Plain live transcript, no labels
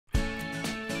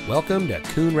Welcome to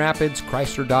Coon Rapids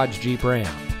Chrysler Dodge Jeep Ram.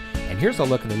 And here's a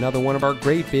look at another one of our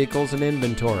great vehicles in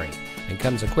inventory, and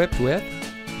comes equipped with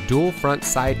dual front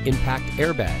side impact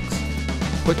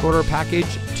airbags, quick order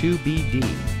package 2BD,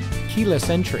 keyless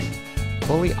entry,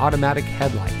 fully automatic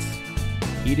headlights,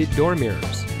 heated door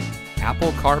mirrors,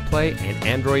 Apple CarPlay and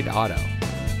Android Auto,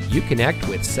 Uconnect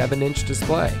with 7-inch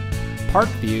display, Park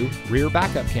View rear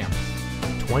backup camera,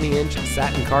 20-inch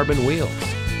satin carbon wheels,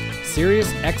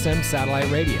 Sirius XM satellite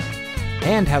radio,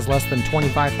 and has less than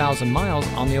 25,000 miles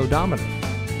on the odometer.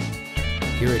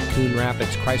 Here at Coon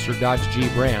Rapids Chrysler Dodge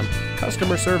Jeep Ram,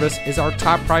 customer service is our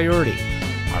top priority.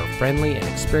 Our friendly and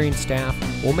experienced staff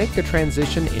will make the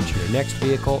transition into your next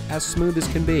vehicle as smooth as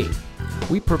can be.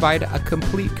 We provide a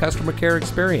complete customer care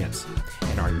experience,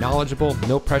 and our knowledgeable,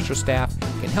 no-pressure staff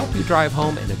can help you drive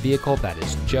home in a vehicle that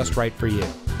is just right for you.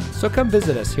 So come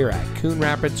visit us here at Coon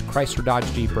Rapids Chrysler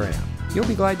Dodge Jeep Ram. You'll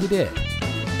be glad you did.